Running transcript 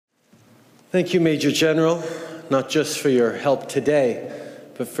Thank you, Major General, not just for your help today,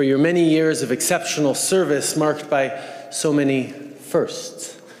 but for your many years of exceptional service marked by so many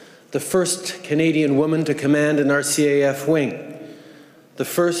firsts. The first Canadian woman to command an RCAF wing, the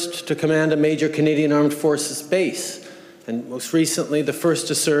first to command a major Canadian Armed Forces base, and most recently, the first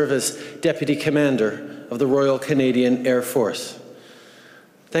to serve as Deputy Commander of the Royal Canadian Air Force.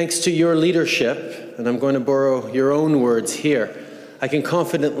 Thanks to your leadership, and I'm going to borrow your own words here, I can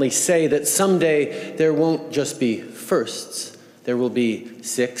confidently say that someday there won't just be firsts, there will be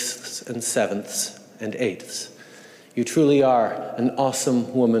sixths and sevenths and eighths. You truly are an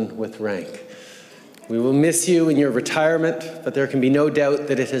awesome woman with rank. We will miss you in your retirement, but there can be no doubt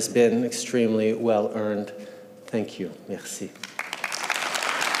that it has been extremely well earned. Thank you. Merci.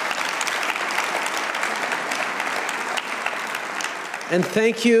 And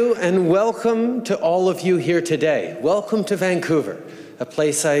thank you and welcome to all of you here today. Welcome to Vancouver, a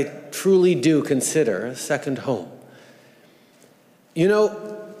place I truly do consider a second home. You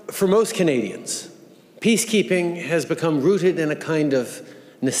know, for most Canadians, peacekeeping has become rooted in a kind of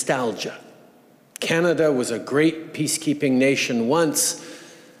nostalgia. Canada was a great peacekeeping nation once,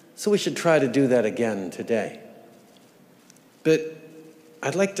 so we should try to do that again today. But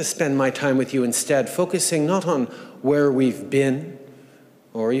I'd like to spend my time with you instead, focusing not on where we've been,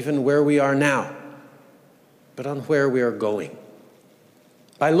 or even where we are now, but on where we are going.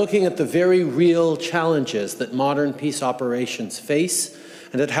 By looking at the very real challenges that modern peace operations face,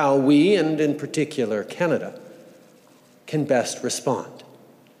 and at how we, and in particular Canada, can best respond.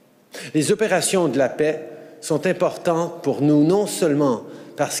 Les opérations de la paix sont importantes pour nous non seulement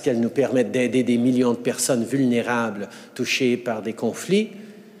parce qu'elles nous permettent d'aider des millions de personnes vulnérables touchées par des conflits,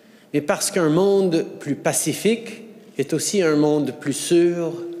 mais parce qu'un monde plus pacifique est aussi un monde plus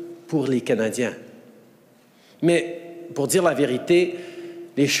sûr pour les Canadiens. Mais, pour dire la vérité,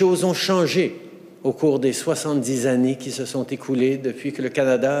 les choses ont changé au cours des 70 années qui se sont écoulées depuis que le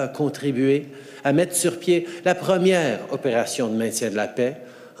Canada a contribué à mettre sur pied la première opération de maintien de la paix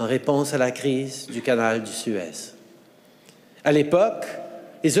en réponse à la crise du canal du Suez. À l'époque,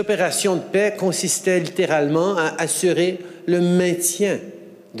 les opérations de paix consistaient littéralement à assurer le maintien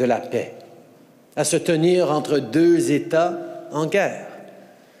de la paix, à se tenir entre deux États en guerre,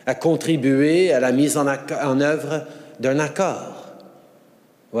 à contribuer à la mise en œuvre d'un accord.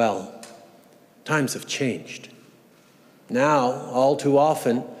 Well, times have changed. Now, all too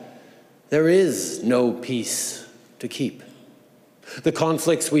often, there is no peace to keep. The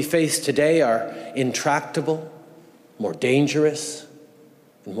conflicts we face today are intractable, more dangerous,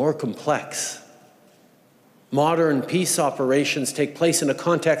 and more complex. Modern peace operations take place in a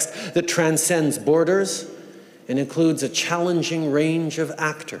context that transcends borders and includes a challenging range of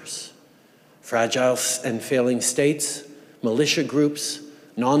actors: fragile and failing states, militia groups,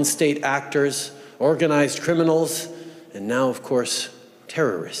 non-state actors, organized criminals, and now, of course,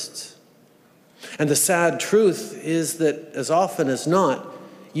 terrorists. And the sad truth is that, as often as not,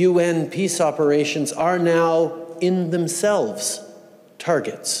 UN peace operations are now, in themselves,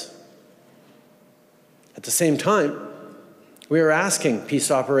 targets. At the same time, we are asking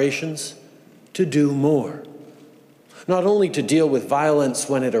peace operations to do more. Not only to deal with violence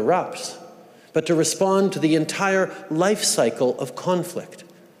when it erupts, but to respond to the entire life cycle of conflict,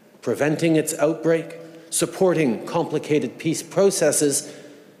 preventing its outbreak, supporting complicated peace processes,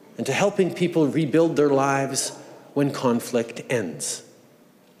 and to helping people rebuild their lives when conflict ends.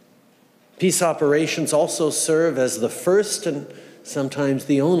 Peace operations also serve as the first and sometimes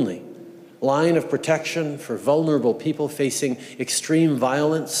the only line of protection for vulnerable people facing extreme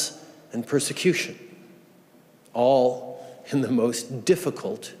violence and persecution, all in the most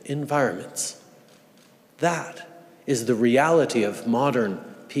difficult environments. That is the reality of modern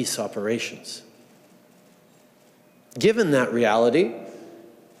peace operations. Given that reality,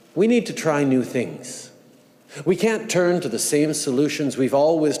 we need to try new things. We can't turn to the same solutions we've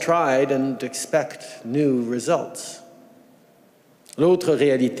always tried and expect new results. L'autre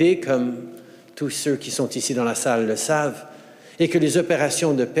réalité, comme tous ceux qui sont ici dans la salle le savent, est que les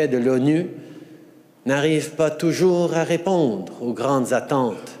opérations de paix de l'ONU n'arrivent pas toujours à répondre aux grandes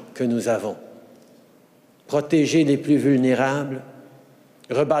attentes que nous avons. Protéger les plus vulnérables,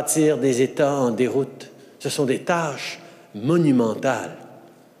 rebâtir des États en déroute, ce sont des tâches monumentales.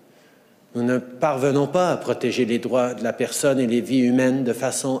 Nous ne parvenons pas à protéger les droits de la personne et les vies humaines de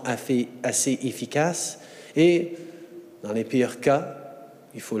façon assez efficace et, dans les pires cas,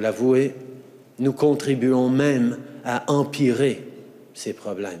 il faut l'avouer, nous contribuons même à empirer ces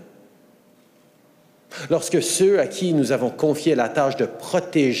problèmes. Lorsque ceux à qui nous avons confié la tâche de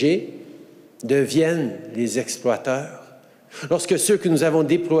protéger deviennent les exploiteurs, Lorsque ceux que nous avons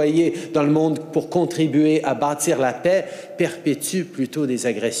déployés dans le monde pour contribuer à bâtir la paix perpétuent plutôt des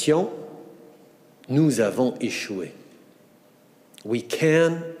agressions, nous avons échoué. We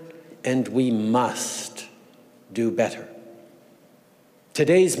can and we must do better.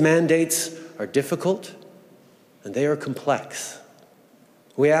 Today's mandates are difficult and they are complex.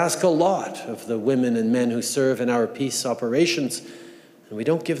 We ask a lot of the women and men who serve in our peace operations, and we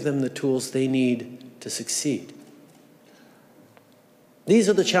don't give them the tools they need to succeed. These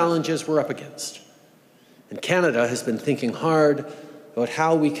are the challenges we're up against. And Canada has been thinking hard about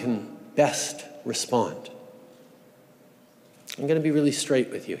how we can best respond. I'm going to be really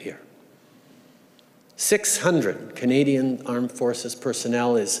straight with you here. 600 Canadian Armed Forces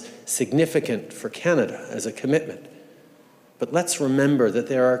personnel is significant for Canada as a commitment. But let's remember that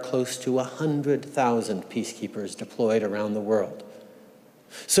there are close to 100,000 peacekeepers deployed around the world.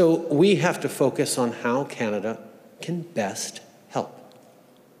 So we have to focus on how Canada can best help.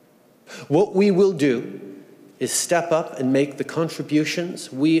 What we will do is step up and make the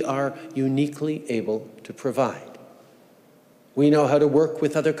contributions we are uniquely able to provide. We know how to work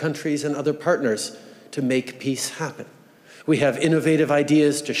with other countries and other partners to make peace happen. We have innovative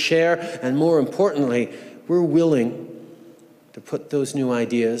ideas to share, and more importantly, we're willing to put those new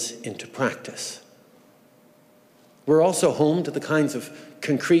ideas into practice. We're also home to the kinds of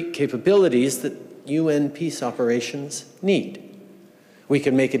concrete capabilities that UN peace operations need. We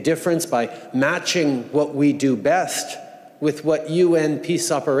can make a difference by matching what we do best with what UN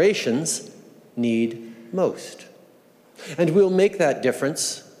peace operations need most. And we'll make that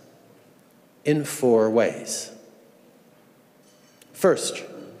difference in 4 ways. First,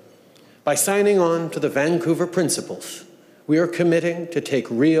 by signing on to the Vancouver Principles, we are committing to take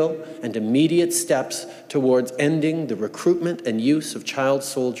real and immediate steps towards ending the recruitment and use of child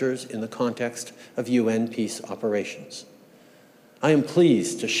soldiers in the context of UN peace operations. I am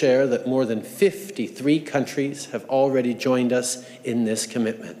pleased to share that more than 53 countries have already joined us in this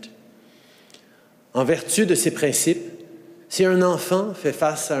commitment. En vertu de ces principes, si un enfant fait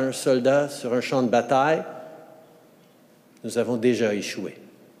face à un soldat sur un champ de bataille, nous avons déjà échoué.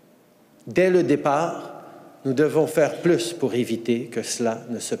 Dès le départ, nous devons faire plus pour éviter que cela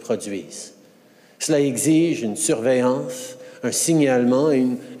ne se produise. Cela exige une surveillance, un signalement et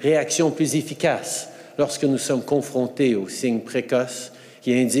une réaction plus efficace lorsque nous sommes confrontés aux signes précoces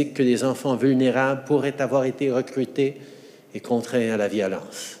qui indiquent que des enfants vulnérables pourraient avoir été recrutés et contraints à la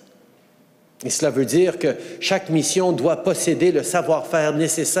violence. Et cela veut dire que chaque mission doit posséder le savoir-faire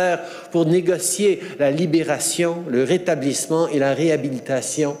nécessaire pour négocier la libération, le rétablissement et la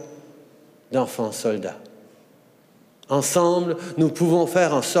réhabilitation d'enfants soldats. Ensemble, nous pouvons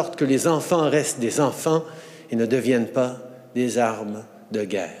faire en sorte que les enfants restent des enfants et ne deviennent pas des armes de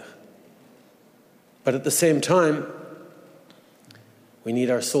guerre. But at the same time, we need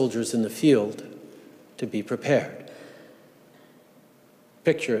our soldiers in the field to be prepared.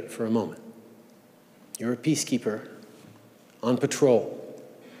 Picture it for a moment. You're a peacekeeper on patrol,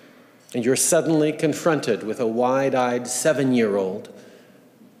 and you're suddenly confronted with a wide-eyed 7-year-old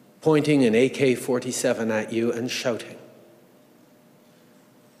pointing an AK-47 at you and shouting.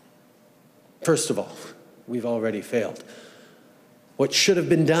 First of all, we've already failed. What should have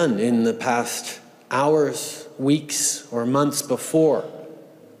been done in the past hours, weeks, or months before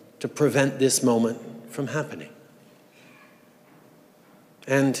to prevent this moment from happening?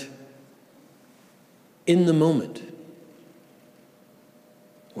 And in the moment,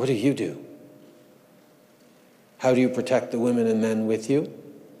 what do? How do you protect the women and men with you?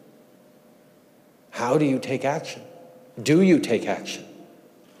 How do you take action? Do you take action?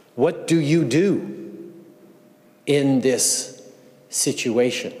 What do you do in this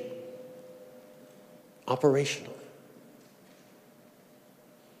situation? Operationally.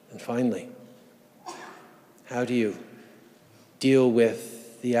 And finally, how do you deal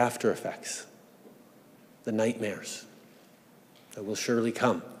with the after effects, the nightmares that will surely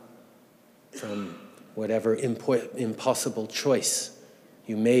come from whatever impossible choice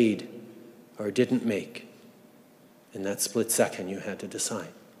you made or didn't make in that split second you had to decide?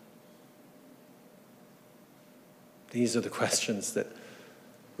 These are the questions that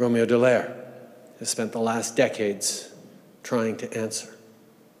Romeo Dallaire has spent the last decades trying to answer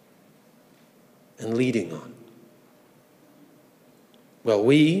and leading on. Well,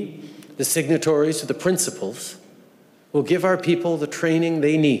 we, the signatories to the principles, will give our people the training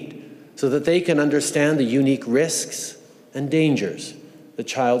they need so that they can understand the unique risks and dangers that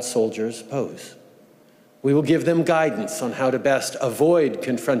child soldiers pose. We will give them guidance on how to best avoid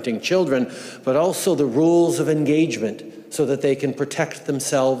confronting children, but also the rules of engagement so that they can protect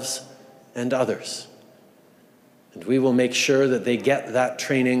themselves and others. And we will make sure that they get that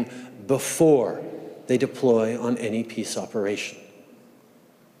training before they deploy on any peace operation.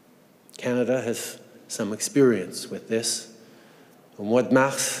 Canada has some experience with this. Au mois de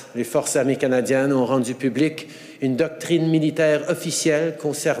mars, les forces armées canadiennes ont rendu publique une doctrine militaire officielle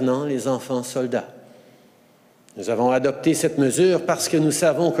concernant les enfants soldats. Nous avons adopté cette mesure parce que nous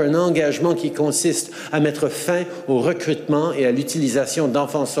savons qu'un engagement qui consiste à mettre fin au recrutement et à l'utilisation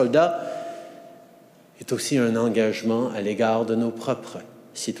d'enfants soldats est aussi un engagement à l'égard de nos propres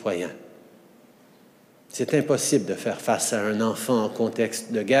citoyens. C'est impossible de faire face à un enfant en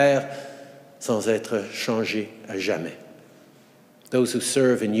contexte de guerre sans être changé à jamais. Those who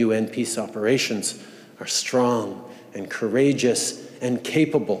serve in UN peace operations are strong and courageous and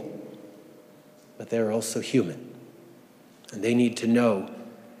capable, but they're also human. And they need to know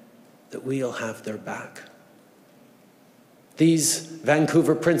that we'll have their back. These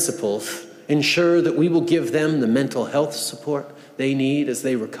Vancouver principles ensure that we will give them the mental health support they need as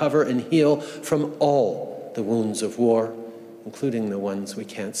they recover and heal from all the wounds of war, including the ones we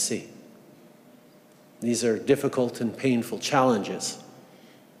can't see. These are difficult and painful challenges,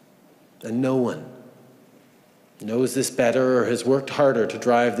 and no one knows this better or has worked harder to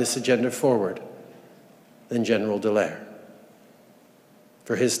drive this agenda forward than General Dallaire.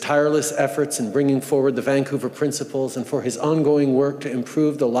 For his tireless efforts in bringing forward the Vancouver Principles and for his ongoing work to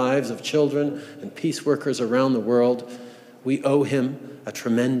improve the lives of children and peace workers around the world, we owe him a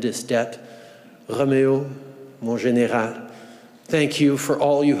tremendous debt. Roméo, mon général, thank you for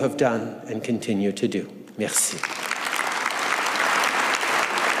all you have done and continue to do. Merci.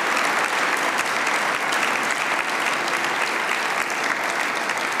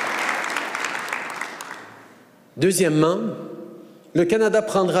 Deuxièmement, le Canada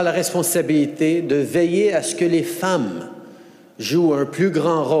prendra la responsabilité de veiller à ce que les femmes jouent un plus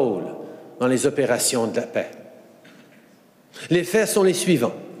grand rôle dans les opérations de la paix. Les faits sont les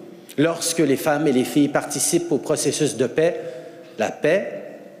suivants. Lorsque les femmes et les filles participent au processus de paix, la paix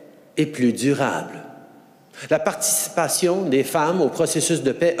est plus durable. La participation des femmes au processus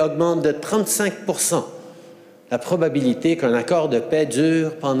de paix augmente de 35% la probabilité qu'un accord de paix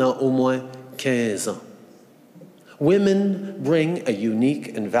dure pendant au moins 15 ans. Women bring a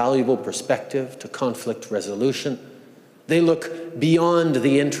unique and valuable perspective to conflict resolution. They look beyond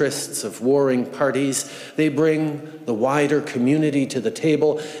the interests of warring parties. They bring the wider community to the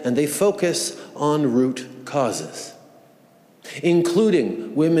table, and they focus on root causes.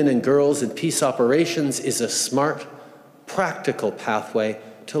 Including women and girls in peace operations is a smart, practical pathway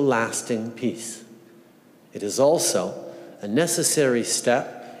to lasting peace. It is also a necessary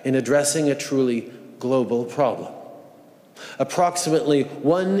step in addressing a truly global problem. Approximately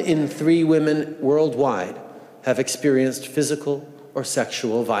 1 in 3 women worldwide have experienced physical or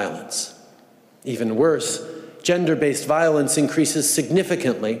sexual violence. Even worse, gender-based violence increases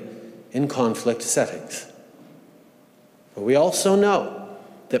significantly in conflict settings. But we also know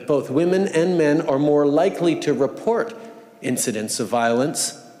that both women and men are more likely to report incidents of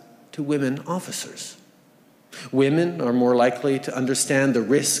violence to women officers. Women are more likely to understand the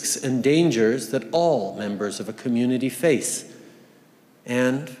risks and dangers that all members of a community face.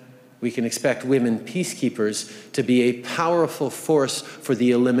 And we can expect women peacekeepers to be a powerful force for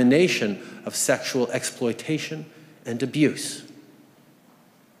the elimination of sexual exploitation and abuse.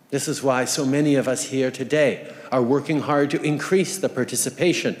 This is why so many of us here today are working hard to increase the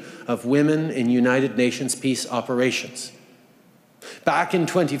participation of women in United Nations peace operations. Back in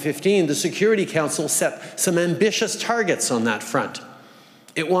 2015, the Security Council set some ambitious targets on that front.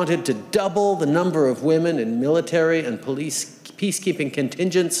 It wanted to double the number of women in military and police peacekeeping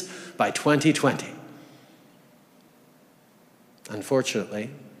contingents by 2020. Unfortunately,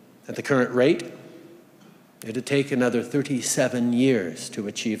 at the current rate, it'd take another 37 years to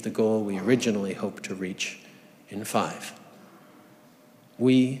achieve the goal we originally hoped to reach in 5.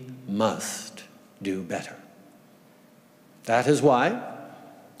 We must do better. That is why,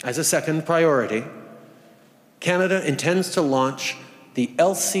 as a second priority, Canada intends to launch the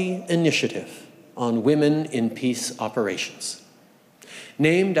ELSI initiative on women in peace operations.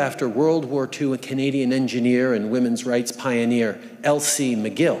 Named after World War II Canadian engineer and women's rights pioneer Elsie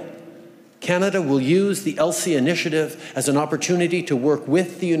McGill, Canada will use the ELSI initiative as an opportunity to work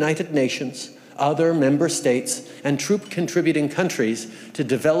with the United Nations, other member states, and troop-contributing countries to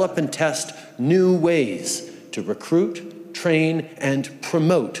develop and test new ways to recruit, train, and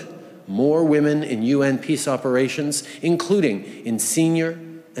promote more women in UN peace operations, including in senior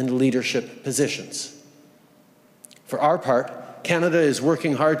and leadership positions. For our part, Canada is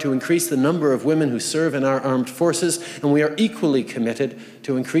working hard to increase the number of women who serve in our armed forces, and we are equally committed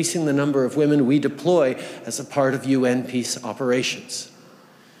to increasing the number of women we deploy as a part of UN peace operations.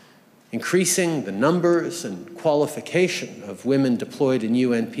 Increasing the numbers and qualification of women deployed in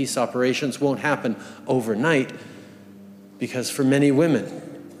UN peace operations won't happen overnight, because for many women,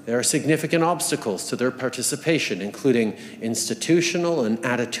 there are significant obstacles to their participation, including institutional and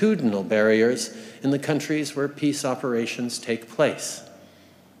attitudinal barriers in the countries where peace operations take place.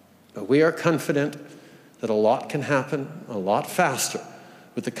 But we are confident that a lot can happen a lot faster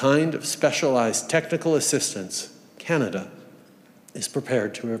with the kind of specialized technical assistance Canada is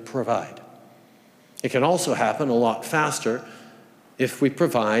prepared to provide. It can also happen a lot faster if we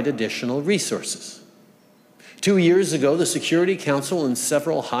provide additional resources. 2 years ago, the Security Council and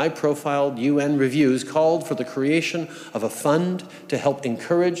several high-profile UN reviews called for the creation of a fund to help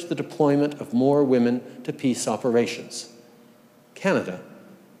encourage the deployment of more women to peace operations. Canada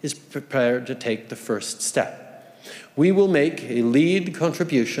is prepared to take the first step. We will make a lead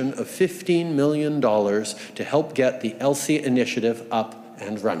contribution of $15 million to help get the ELSI initiative up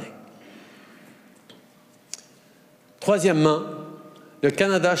and running. Troisièmement, le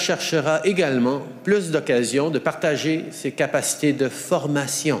Canada cherchera également plus d'occasions de partager ses capacités de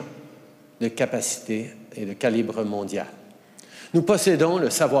formation, de capacité et de calibre mondial. Nous possédons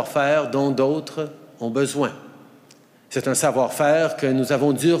le savoir-faire dont d'autres ont besoin. C'est un savoir-faire que nous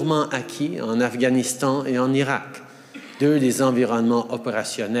avons durement acquis en Afghanistan et en Irak, deux des environnements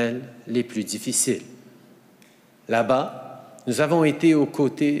opérationnels les plus difficiles. Là-bas, nous avons été aux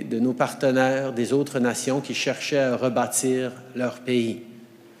côtés de nos partenaires des autres nations qui cherchaient à rebâtir leur pays.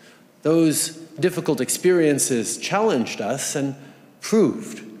 Those difficult experiences challenged us and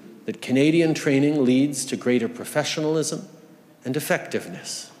proved that Canadian training leads to greater professionalism and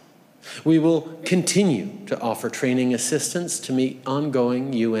effectiveness. We will continue to offer training assistance to meet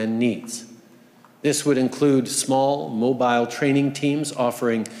ongoing UN needs. This would include small, mobile training teams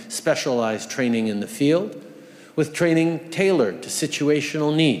offering specialized training in the field, with training tailored to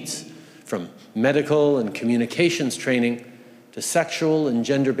situational needs, from medical and communications training to sexual and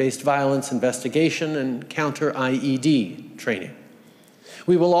gender-based violence investigation and counter-IED training.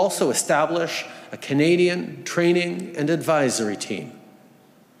 We will also establish a Canadian training and advisory team.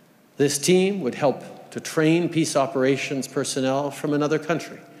 This team would help to train peace operations personnel from another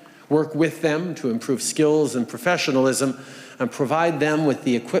country, work with them to improve skills and professionalism, and provide them with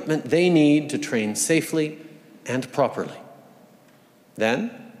the equipment they need to train safely and properly.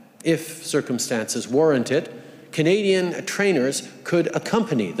 Then, if circumstances warrant it, Canadian trainers could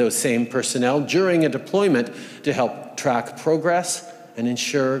accompany those same personnel during a deployment to help track progress and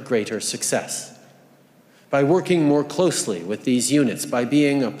ensure greater success. By working more closely with these units, by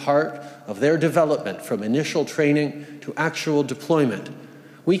being a part of their development from initial training to actual deployment,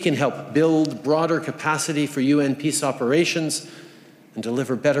 we can help build broader capacity for UN peace operations and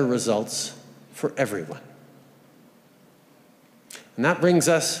deliver better results for everyone. And that brings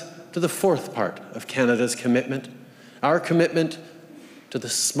us to the fourth part of Canada's commitment, our commitment to the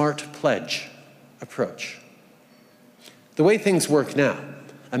SMART Pledge approach. The way things work now,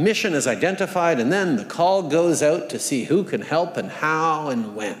 a mission is identified and then the call goes out to see who can help and how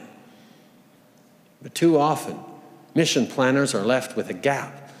and when. But too often, mission planners are left with a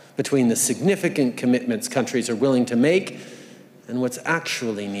gap between the significant commitments countries are willing to make and what's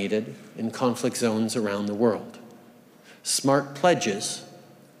actually needed in conflict zones around the world. SMART pledges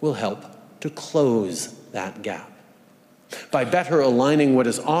will help to close that gap. By better aligning what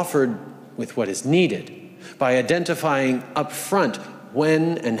is offered with what is needed, by identifying upfront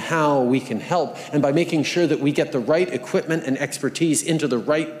when and how we can help, and by making sure that we get the right equipment and expertise into the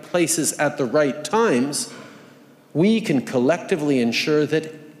right places at the right times, we can collectively ensure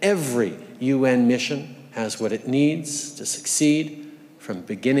that every UN mission has what it needs to succeed from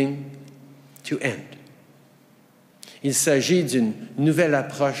beginning to end. Il s'agit d'une nouvelle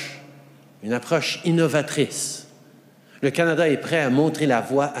approche, une approche innovatrice. Le Canada est prêt à montrer la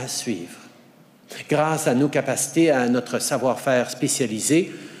voie à suivre. Grâce à nos capacités, à notre savoir-faire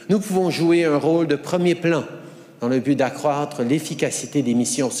spécialisé, nous pouvons jouer un rôle de premier plan dans le but d'accroître l'efficacité des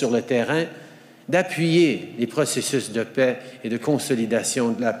missions sur le terrain, d'appuyer les processus de paix et de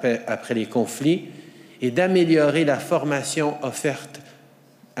consolidation de la paix après les conflits et d'améliorer la formation offerte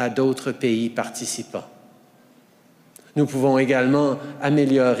à d'autres pays participants. Nous pouvons également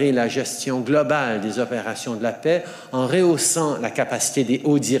améliorer la gestion globale des opérations de la paix en rehaussant la capacité des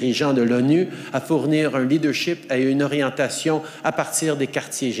hauts dirigeants de l'ONU à fournir un leadership et une orientation à partir des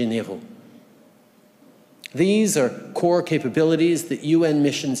quartiers généraux. These are core capabilities that UN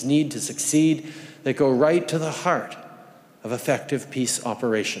missions need to succeed that go right to the heart of effective peace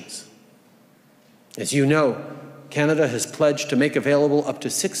operations. As you know, Canada has pledged to make available up to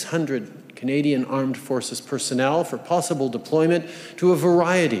 600 Canadian Armed Forces personnel for possible deployment to a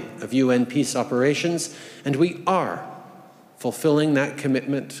variety of UN peace operations, and we are fulfilling that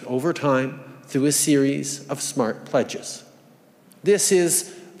commitment over time through a series of smart pledges. This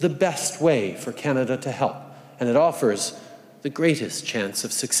is the best way for Canada to help, and it offers the greatest chance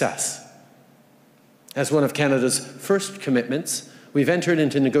of success. As one of Canada's first commitments, we've entered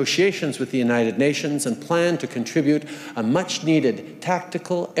into negotiations with the United Nations and plan to contribute a much-needed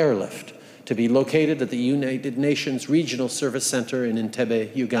tactical airlift to be located at the United Nations Regional Service Center in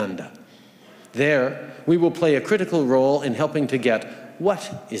Entebbe, Uganda. There, we will play a critical role in helping to get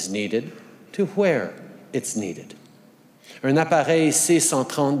what is needed to where it's needed. Un appareil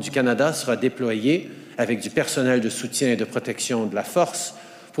C-130 du Canada sera déployé avec du personnel de soutien et de protection de la force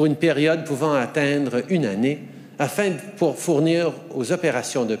pour une période pouvant atteindre une année afin de fournir aux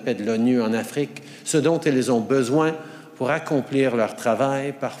opérations de paix de l'ONU en Afrique ce dont elles ont besoin pour accomplir leur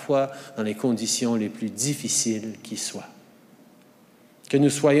travail, parfois dans les conditions les plus difficiles qui soient. Que nous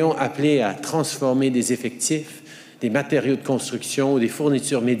soyons appelés à transformer des effectifs, des matériaux de construction ou des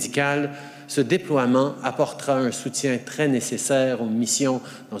fournitures médicales, ce déploiement apportera un soutien très nécessaire aux missions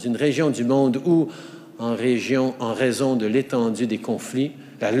dans une région du monde où, en raison de l'étendue des conflits,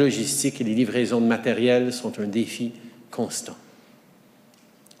 la logistique et les livraisons de matériel sont un défi constant.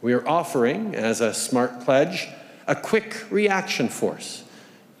 We are offering, as a smart pledge, a quick reaction force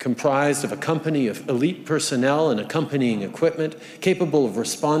comprised of a company of elite personnel and accompanying equipment capable of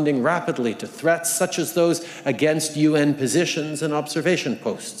responding rapidly to threats such as those against UN positions and observation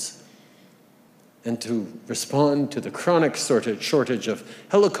posts. And to respond to the chronic shortage of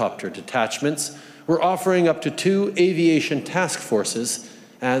helicopter detachments, we're offering up to 2 aviation task forces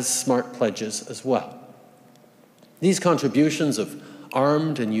as smart pledges as well. These contributions of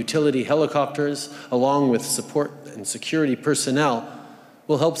armed and utility helicopters, along with support and security personnel,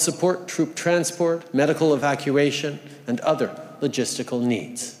 will help support troop transport, medical evacuation, and other logistical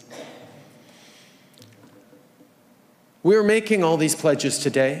needs. We're making all these pledges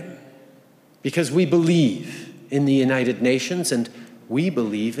today because we believe in the United Nations and we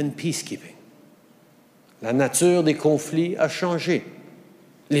believe in peacekeeping. La nature des conflits a changé.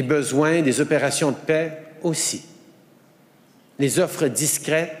 Les besoins des opérations de paix aussi. Les offres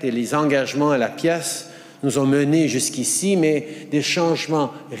discrètes et les engagements à la pièce nous ont menés jusqu'ici, mais des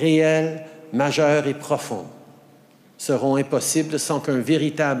changements réels, majeurs et profonds seront impossibles sans qu'un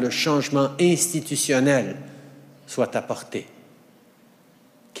véritable changement institutionnel soit apporté.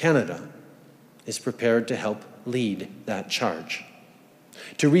 Canada is prepared to help lead that charge,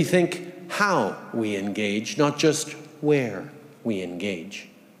 to rethink how we engage, not just where we engage,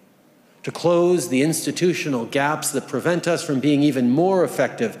 to close the institutional gaps that prevent us from being even more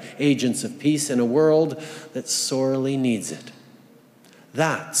effective agents of peace in a world that sorely needs it.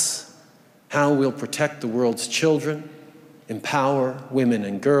 That's how we'll protect the world's children, empower women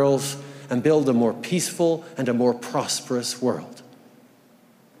and girls, and build a more peaceful and a more prosperous world.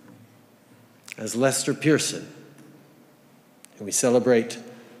 As Lester Pearson, and we celebrate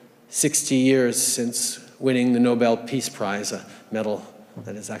 60 years since winning the Nobel Peace Prize, a medal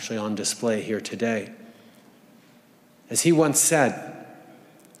that is actually on display here today. As he once said,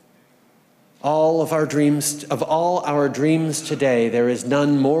 of all our dreams today, there is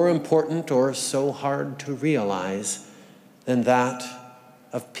none more important or so hard to realize than that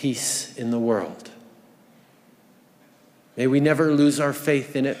of peace in the world. May we never lose our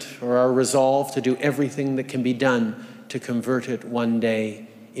faith in it or our resolve to do everything that can be done to convert it one day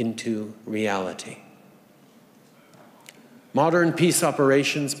into reality. Modern peace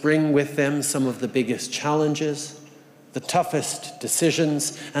operations bring with them some of the biggest challenges, the toughest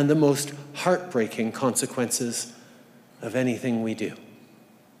decisions, and the most heartbreaking consequences of anything we do.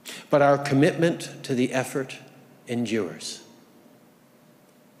 But our commitment to the effort endures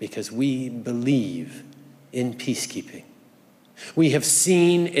because we believe in peacekeeping. We have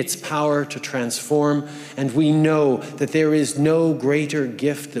seen its power to transform, and we know that there is no greater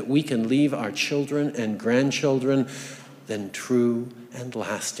gift that we can leave our children and grandchildren than true and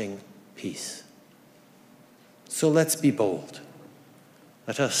lasting peace. So let's be bold.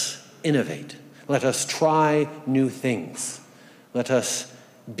 Let us innovate. Let us try new things. Let us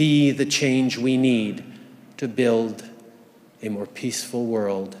be the change we need to build a more peaceful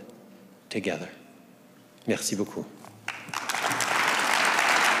world together. Merci beaucoup.